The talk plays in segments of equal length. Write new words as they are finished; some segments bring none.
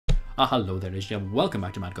Hello there, ladies and gentlemen. Welcome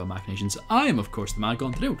back to Madgod Machinations. I am, of course, the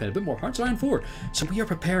Madgod. Today we're playing a bit more Hearts of Iron 4. So we are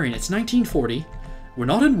preparing. It's 1940. We're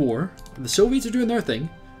not in war. The Soviets are doing their thing.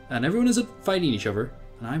 And everyone is fighting each other.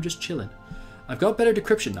 And I'm just chilling. I've got better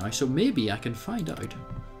decryption now, so maybe I can find out.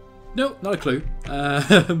 No, not a clue.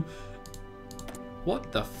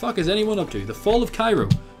 What the fuck is anyone up to? The fall of Cairo.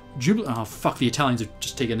 Oh, fuck, the Italians have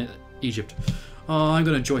just taken Egypt. Oh, I'm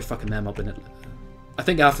going to enjoy fucking them up in it. I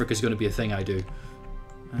think Africa's going to be a thing I do.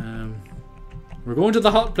 We're going to the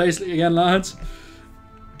hot place again, lads.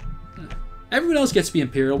 Everyone else gets to be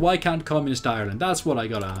imperial. Why can't communist Ireland? That's what I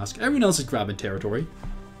gotta ask. Everyone else is grabbing territory.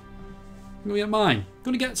 I'm gonna get mine. I'm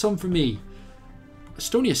gonna get some for me.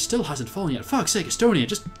 Estonia still hasn't fallen yet. Fuck's sake, Estonia,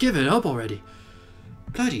 just give it up already.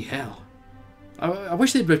 Bloody hell. I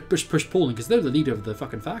wish they'd push Poland because they're the leader of the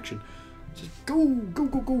fucking faction. Just go, go,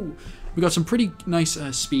 go, go. We got some pretty nice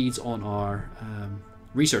speeds on our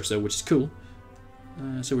research though, which is cool.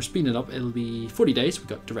 So we're speeding it up. It'll be 40 days. We've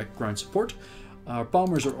got direct ground support. Our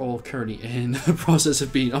bombers are all currently in the process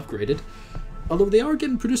of being upgraded. Although they are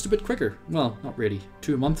getting produced a bit quicker. Well, not really.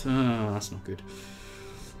 2 a month? That's not good.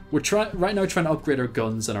 We're right now trying to upgrade our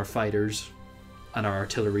guns and our fighters. And our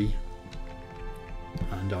artillery.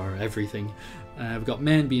 And our everything. We've got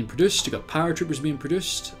men being produced. We've got paratroopers being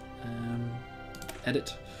produced.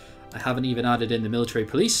 Edit. I haven't even added in the military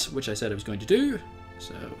police, which I said I was going to do.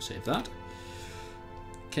 So, save that.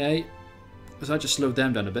 Okay, so I just slowed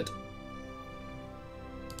them down a bit.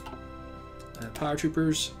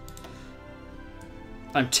 Paratroopers.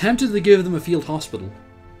 I'm tempted to give them a field hospital.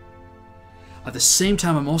 At the same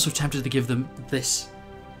time, I'm also tempted to give them this.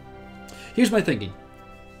 Here's my thinking.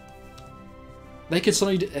 They can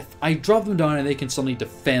suddenly, if I drop them down and they can suddenly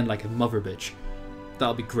defend like a mother bitch,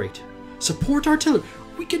 that'll be great. Support artillery.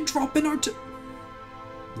 We can drop in artillery.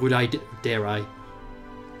 Would I? Dare I?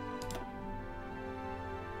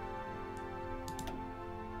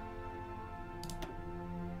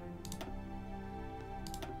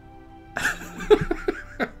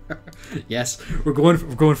 Yes, we're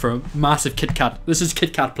going for a massive Kit Kat. This is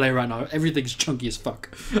Kit Kat play right now. Everything's chunky as fuck.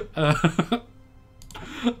 I'm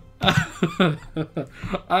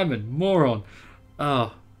a moron.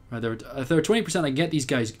 Oh, right, if they're 20%, I can get these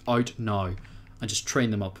guys out now and just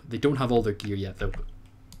train them up. They don't have all their gear yet though,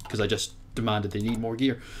 because I just demanded they need more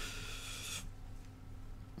gear.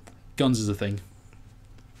 Guns is a thing.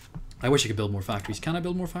 I wish I could build more factories. Can I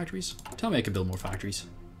build more factories? Tell me I can build more factories.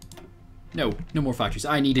 No, no more factories.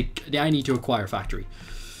 I need to acquire factory.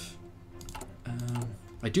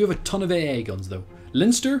 I do have a ton of AA guns though.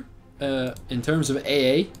 Leinster, in terms of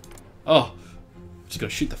AA, oh, just gonna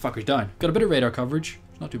shoot the fuckers down. Got a bit of radar coverage.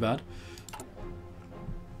 Not too bad.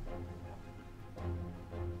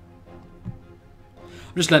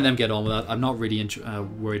 I'm just letting them get on with that. I'm not really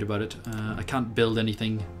worried about it. I can't build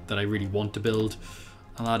anything that I really want to build.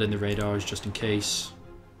 I'll add in the radars just in case.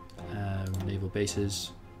 Naval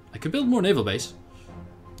bases. I could build more naval base.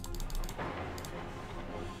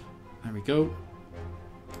 There we go.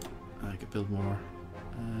 I could build more.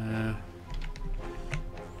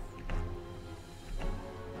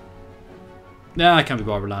 Nah, I can't be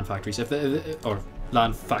bothered with land factories. If they, or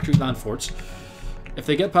land forts. If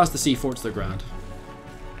they get past the sea forts, they're grand.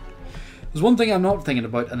 There's one thing I'm not thinking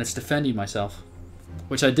about, and it's defending myself,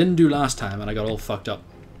 which I didn't do last time, and I got all fucked up.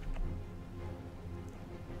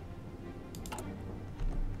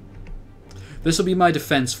 This will be my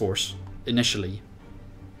defense force, initially.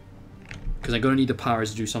 Because I'm going to need the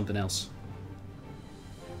powers to do something else.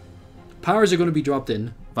 Powers are going to be dropped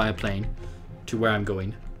in via plane to where I'm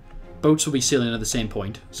going. Boats will be sailing at the same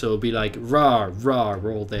point. So it'll be like, rah, rah,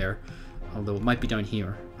 we're all there. Although it might be down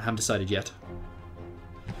here. I haven't decided yet.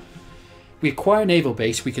 We acquire a naval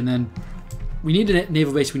base, we can then... We need a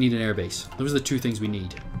naval base, we need an air base. Those are the two things we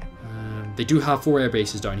need. They do have 4 air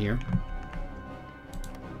bases down here.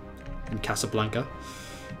 In Casablanca,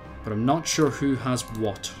 but I'm not sure who has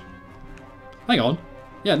what. Hang on.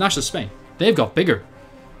 Yeah, National Spain. They've got bigger.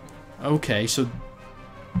 Okay, so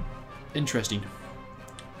interesting.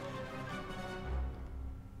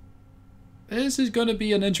 This is going to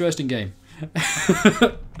be an interesting game.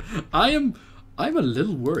 I'm a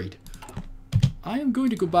little worried. I am going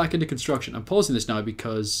to go back into construction. I'm pausing this now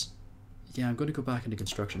because yeah, I'm going to go back into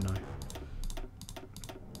construction now.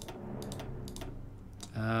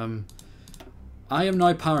 I am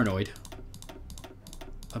now paranoid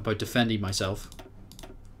about defending myself.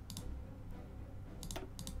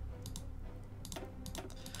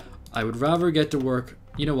 I would rather get to work...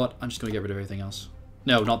 You know what? I'm just going to get rid of everything else.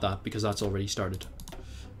 No, not that, because that's already started.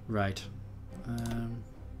 Right.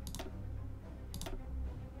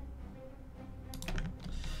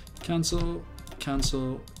 Cancel.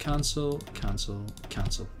 cancel, cancel, cancel,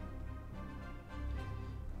 cancel.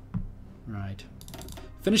 Right.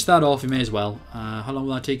 Finish that off, you may as well. How long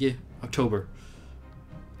will that take you? October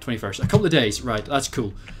 21st. A couple of days. Right, that's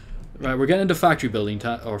cool. Right, we're getting into factory building,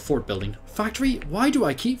 or fort building. Factory? Why do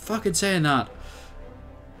I keep fucking saying that?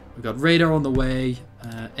 We've got radar on the way.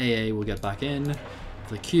 AA will get back in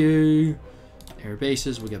the queue. Air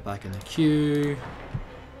bases will get back in the queue.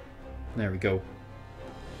 There we go.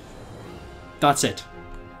 That's it.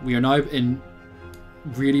 We are now in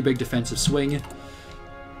really big defensive swing.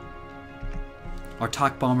 Our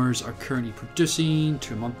attack bombers are currently producing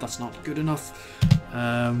 2 a month. That's not good enough.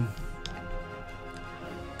 Got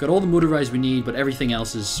all the motorized we need, but everything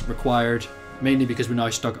else is required. Mainly because we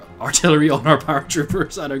now stuck artillery on our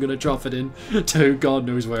paratroopers and are going to drop it in to God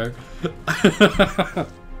knows where.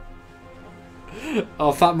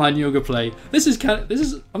 Oh, Fat Man Yoga play. This is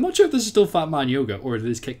I'm not sure if this is still Fat Man Yoga or it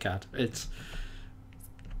is Kit Kat. It's.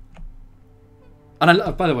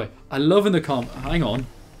 And by the way, I love in the hang on.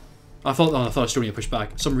 I thought Estonia pushed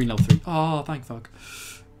back. Submarine level 3. Oh, thank fuck.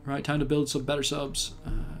 Right, time to build some better subs.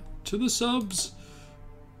 To the subs.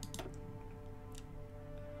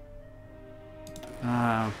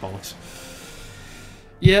 Ah, bollocks.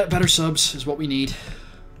 Yeah, better subs is what we need.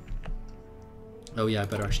 Oh yeah, I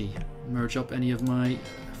better actually merge up any of my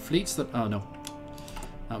fleets that... Oh no.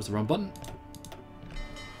 That was the wrong button.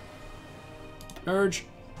 Merge.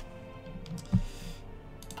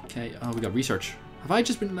 Okay, oh, we got research. Have I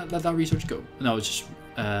just been let that research go? No, it's just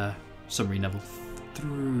submarine level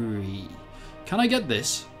 3. Can I get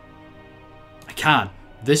this? I can.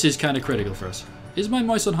 This is kind of critical for us. Is my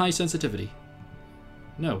mouse on high sensitivity?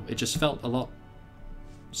 No, it just felt a lot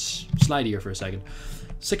slidier for a second.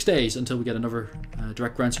 6 days until we get another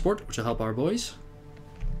direct ground support, which will help our boys.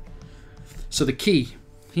 So the key.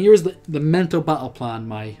 Here is the mental battle plan,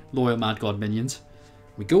 my loyal Madgod minions.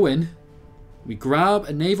 We go in. We grab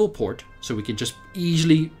a naval port so we can just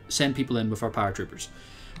easily send people in with our paratroopers.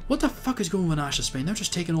 What the fuck is going on with National Spain? They're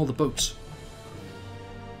just taking all the boats.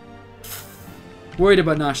 Worried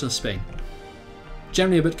about National Spain.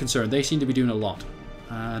 Generally a bit concerned. They seem to be doing a lot.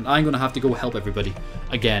 And I'm going to have to go help everybody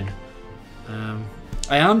again.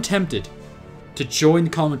 I am tempted to join the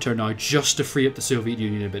Comintern now just to free up the Soviet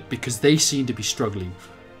Union a bit because they seem to be struggling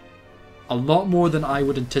a lot more than I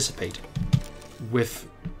would anticipate with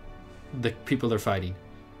the people they're fighting.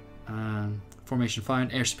 Formation fire,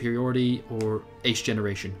 air superiority, or ace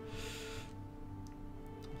generation.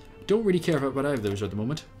 Don't really care about either of those at the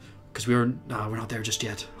moment because we're not there just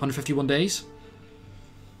yet. 151 days.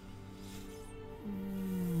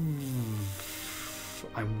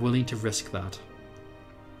 I'm willing to risk that.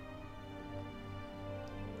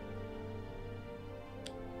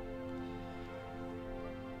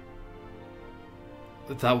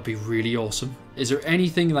 That would be really awesome. Is there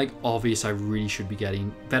anything like obvious I really should be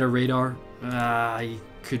getting? Better radar? I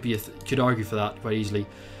could argue for that quite easily.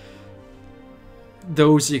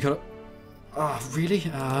 Those you could. Really?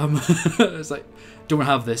 It's like don't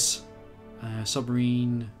have this.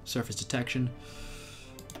 Submarine surface detection.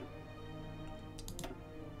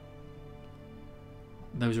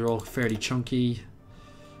 Those are all fairly chunky.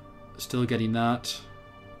 Still getting that.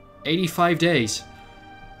 85 days.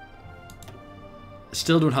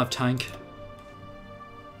 Still don't have tank.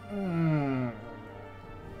 I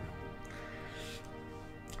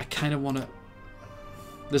kind of want to...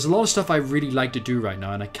 There's a lot of stuff I really like to do right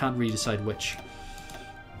now, and I can't really decide which.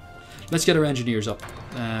 Let's get our engineers up.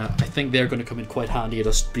 I think they're going to come in quite handy at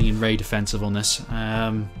us being very defensive on this.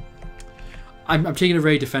 I'm taking a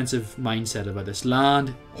very defensive mindset about this.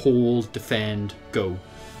 Land, hold, defend, go.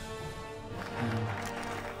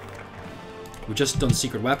 We've just done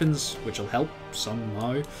secret weapons, which will help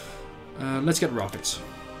somehow. Let's get rockets.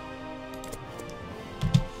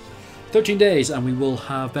 13 days and we will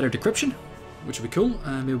have better decryption, which will be cool.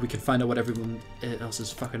 Maybe we can find out what everyone else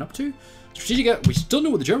is fucking up to. Strategic, we still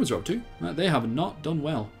know what the Germans are up to. They have not done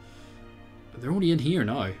well. They're only in here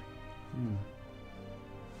now.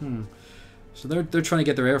 So they're trying to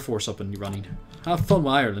get their air force up and running. Have fun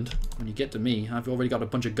with Ireland. When you get to me, I've already got a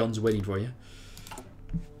bunch of guns waiting for you.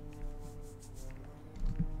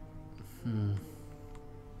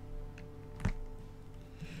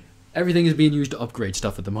 Everything is being used to upgrade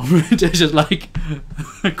stuff at the moment. It's just like,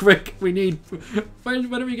 quick, we need...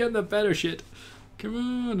 When are we getting the better shit? Come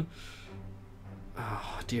on.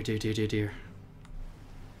 Oh, dear, dear, dear, dear, dear.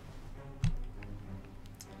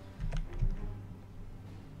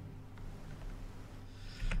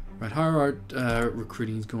 Right, how are our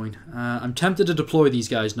recruiting going? I'm tempted to deploy these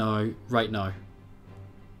guys now, right now.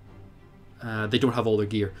 They don't have all their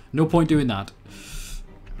gear. No point doing that.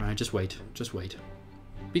 Alright, just wait. Just wait.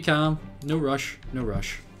 Be calm. No rush. No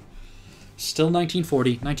rush. Still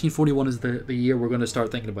 1940. 1941 is the year we're going to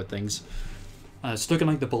start thinking about things. It's looking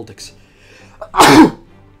like the Baltics. I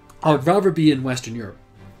would rather be in Western Europe,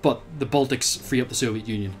 but the Baltics free up the Soviet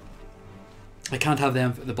Union. I can't have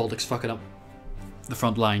them, the Baltics, fucking up the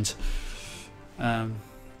front lines. And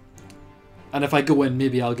if I go in,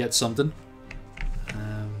 maybe I'll get something.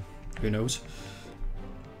 Who knows?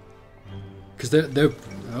 Because they're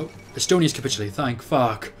oh, Estonia's capitulated. Thank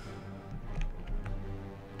fuck.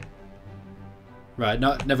 Right,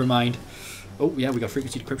 never mind. Oh yeah, we got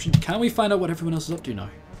frequency decryption. Can we find out what everyone else is up to now?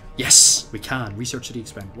 Yes, we can. Research city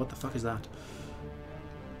experiment. What the fuck is that?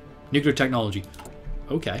 Nuclear technology.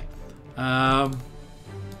 Okay.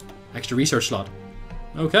 Extra research slot.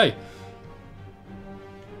 Okay.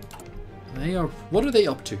 They are. What are they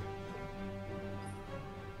up to?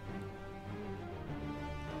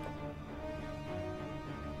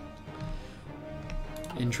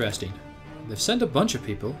 Interesting. They've sent a bunch of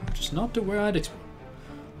people, just not to where I'd expect.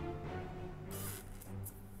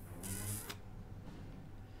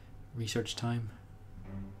 Research time.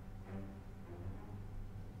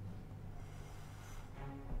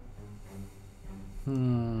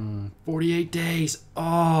 48 days.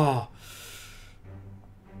 Oh.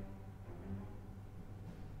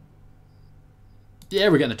 Yeah,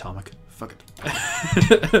 we're getting atomic. Fuck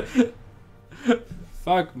it.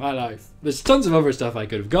 Fuck my life. There's tons of other stuff I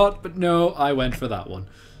could have got, but no, I went for that one.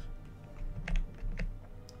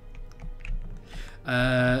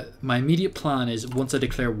 My immediate plan is once I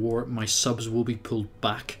declare war, my subs will be pulled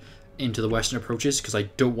back into the western approaches because I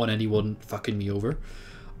don't want anyone fucking me over.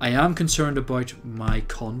 I am concerned about my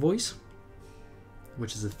convoys,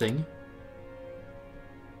 which is a thing.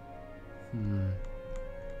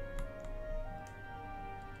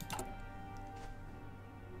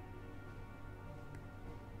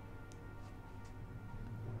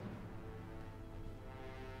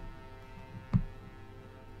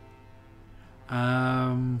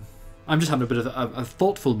 I'm just having a bit of a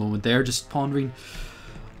thoughtful moment there, just pondering.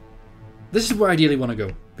 This is where I ideally want to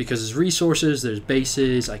go, because there's resources, there's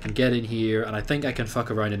bases, I can get in here, and I think I can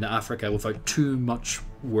fuck around in Africa without too much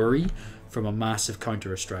worry from a massive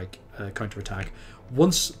counterattack.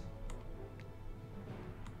 Once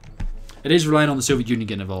it is relying on the Soviet Union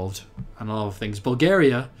getting involved and a lot of things.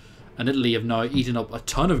 Bulgaria and Italy have now eaten up a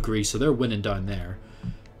ton of Greece, so they're winning down there.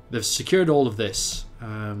 They've secured all of this.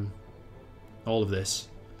 All of this.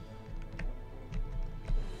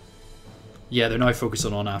 Yeah, they're now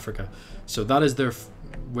focusing on Africa. So that is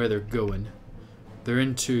where they're going. They're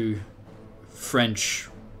into French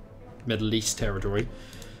Middle East territory.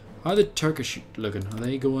 How are the Turkish looking? Are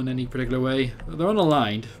they going any particular way? They're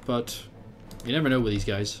unaligned, but you never know with these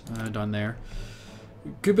guys down there.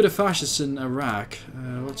 Good bit of fascists in Iraq.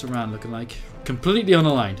 What's Iran looking like? Completely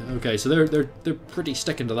unaligned. Okay, so they're pretty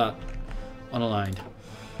sticking to that. Unaligned.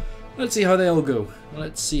 Let's see how they all go.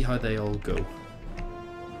 Let's see how they all go.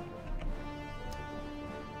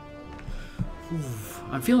 Ooh,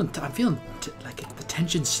 I'm feeling like the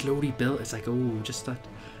tension slowly built. It's like, oh, just that.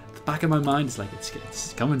 The back of my mind is like,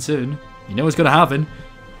 it's coming soon. You know it's gonna happen.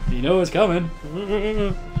 You know it's coming.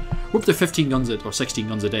 We're up to 15 guns or 16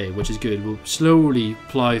 guns a day, which is good. We'll slowly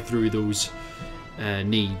plow through those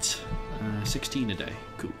needs. 16 a day.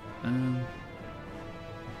 Cool.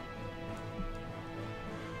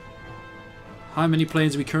 How many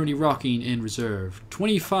planes are we currently rocking in reserve?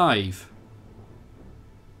 25.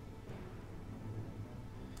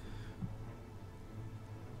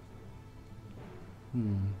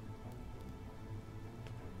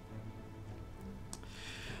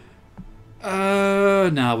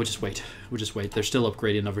 Nah, we'll just wait. We'll just wait. They're still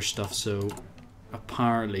upgrading other stuff, so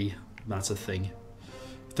apparently that's a thing.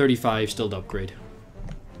 35 still to upgrade.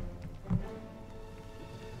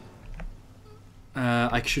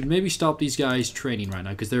 I should maybe stop these guys training right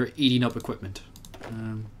now because they're eating up equipment.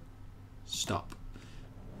 Stop.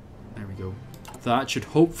 There we go. That should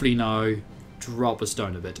hopefully now drop us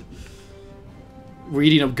down a bit. We're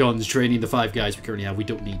eating up guns, training the 5 guys we currently have. We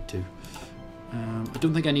don't need to. I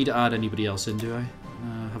don't think I need to add anybody else in, do I?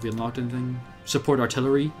 Have we unlocked anything? Support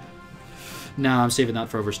artillery? Nah, I'm saving that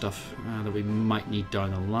for other stuff that we might need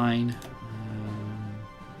down the line.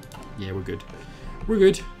 Yeah, we're good. We're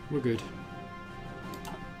good. We're good.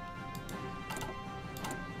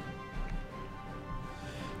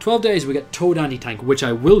 "12 days we get towed anti-tank, which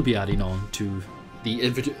I will be adding on to the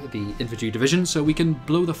infantry division, so we can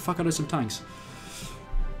blow the fuck out of some tanks.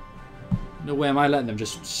 No way am I letting them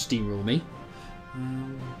just steamroll me.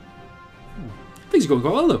 Things are going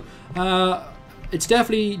quite well though. It's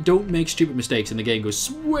definitely don't make stupid mistakes and the game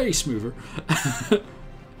goes way smoother.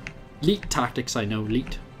 Leet tactics, I know,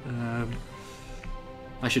 leet.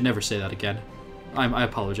 I should never say that again. I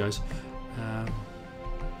apologise.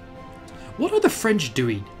 What are the French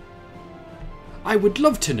doing? I would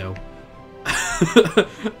love to know.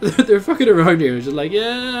 They're fucking around here, just like,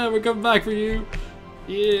 yeah, we're coming back for you.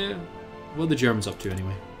 Yeah. What are the Germans up to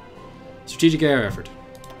anyway? Strategic air effort.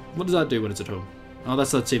 What does that do when it's at home? Oh,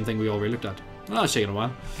 that's that same thing we already looked at. Oh, it's taking a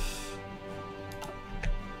while.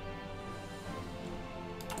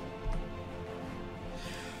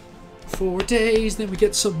 "4 days, then we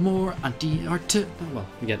get some more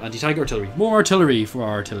we get anti-tank artillery. More artillery for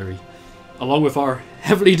our artillery. Along with our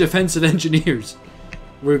heavily defensive engineers.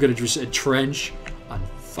 We're going to just entrench and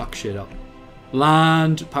fuck shit up.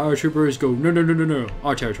 Land, paratroopers go, no, no, no, no, no.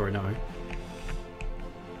 Our territory now.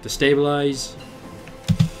 Destabilize.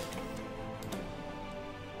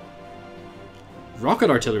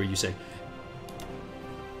 Rocket artillery, you say?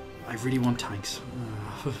 I really want tanks.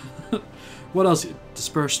 What else?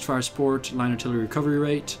 Dispersed fire support, line artillery recovery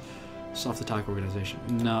rate, soft attack organization.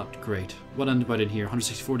 Not great. What ended about in here?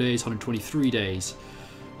 164 days, 123 days.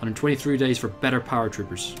 123 days for better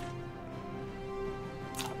paratroopers.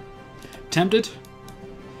 Tempted.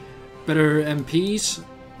 Better MPs.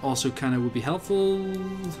 Also kind of would be helpful.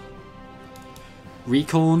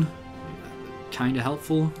 Recon. Kind of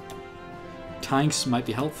helpful. Tanks might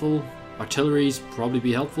be helpful. Artilleries probably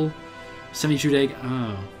be helpful. 72 day.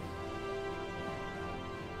 Oh.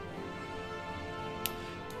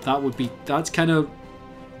 That would be. That's kind of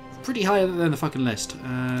pretty high on the fucking list.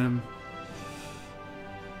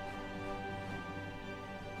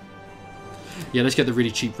 Yeah, let's get the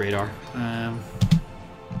really cheap radar.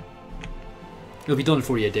 It'll be done in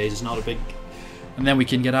 48 days. It's not a big. And then we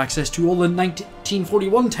can get access to all the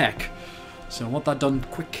 1941 tech. So I want that done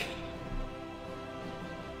quick.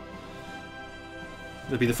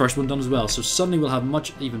 It'll be the first one done as well. So suddenly we'll have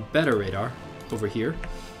much even better radar over here.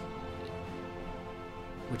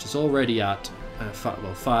 Which is already at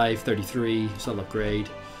 533, so I'll upgrade.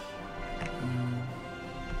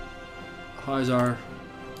 How's our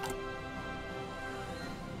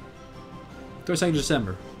 32nd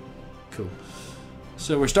December? Cool.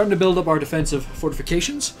 So we're starting to build up our defensive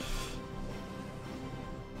fortifications.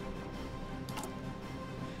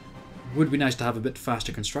 Would be nice to have a bit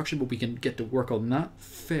faster construction, but we can get to work on that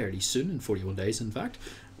fairly soon, in 41 days in fact.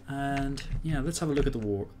 And yeah, let's have a look at the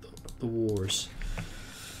wars.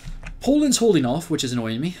 Poland's holding off, which is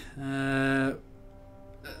annoying me.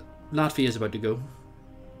 Latvia is about to go.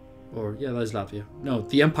 Or, yeah, that is Latvia. No,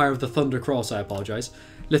 the Empire of the Thunder Cross, I apologise.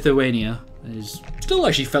 Lithuania is still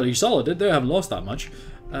actually fairly solid. They haven't lost that much.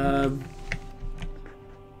 And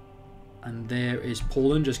there is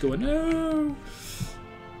Poland just going, no!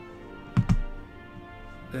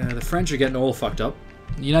 The French are getting all fucked up.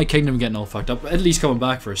 The United Kingdom are getting all fucked up. At least coming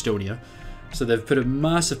back for Estonia. So they've put a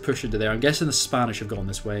massive push into there. I'm guessing the Spanish have gone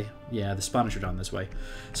this way. Yeah, the Spanish are down this way.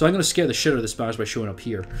 So I'm going to scare the shit out of the Spanish by showing up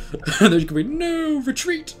here. They're going to be, no,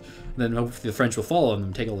 retreat! And then hopefully the French will follow them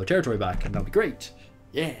and take all their territory back. And that'll be great.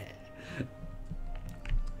 Yeah.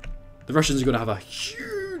 The Russians are going to have a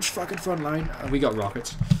huge fucking front line. We got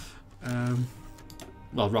rockets.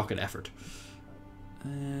 Well, rocket effort.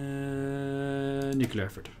 Nuclear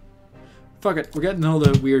effort. Fuck it. We're getting all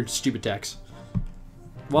the weird, stupid techs.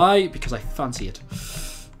 Why? Because I fancy it.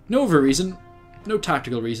 No other reason. No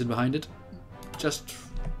tactical reason behind it. Just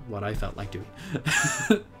what I felt like doing.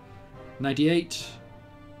 98.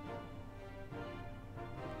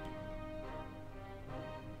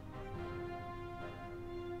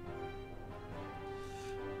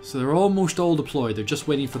 So they're almost all deployed. They're just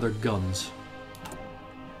waiting for their guns.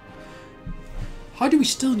 How do we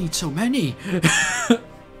still need so many?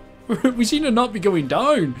 We seem to not be going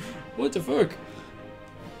down. What the fuck?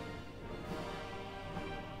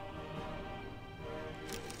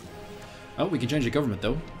 Oh, we can change the government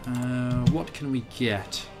though. What can we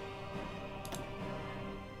get?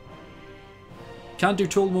 Can't do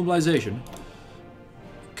total mobilization.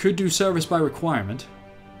 Could do service by requirement.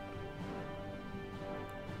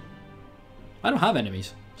 I don't have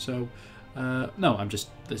enemies, so no, I'm just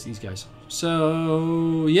these guys.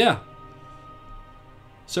 So yeah,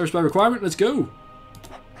 service by requirement. Let's go.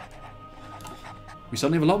 We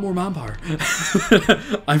suddenly have a lot more manpower.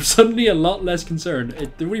 I'm suddenly a lot less concerned.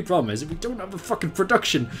 The only problem is that we don't have the fucking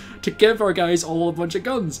production to give our guys all a bunch of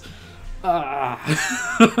guns. Ah.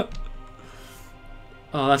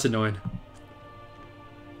 Oh, that's annoying.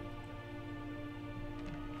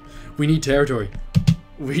 We need territory.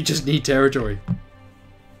 We just need territory.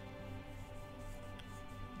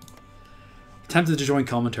 Tempted to join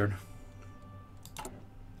Comintern.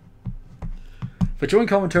 If I join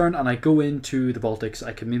Comintern and I go into the Baltics,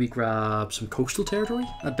 I can maybe grab some coastal territory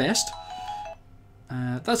at best.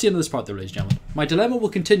 That's the end of this part though, ladies and gentlemen. My dilemma will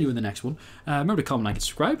continue in the next one. Remember to comment, like, and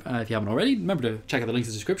subscribe if you haven't already. Remember to check out the links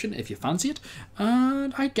in the description if you fancy it.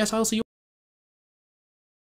 And I guess I'll see you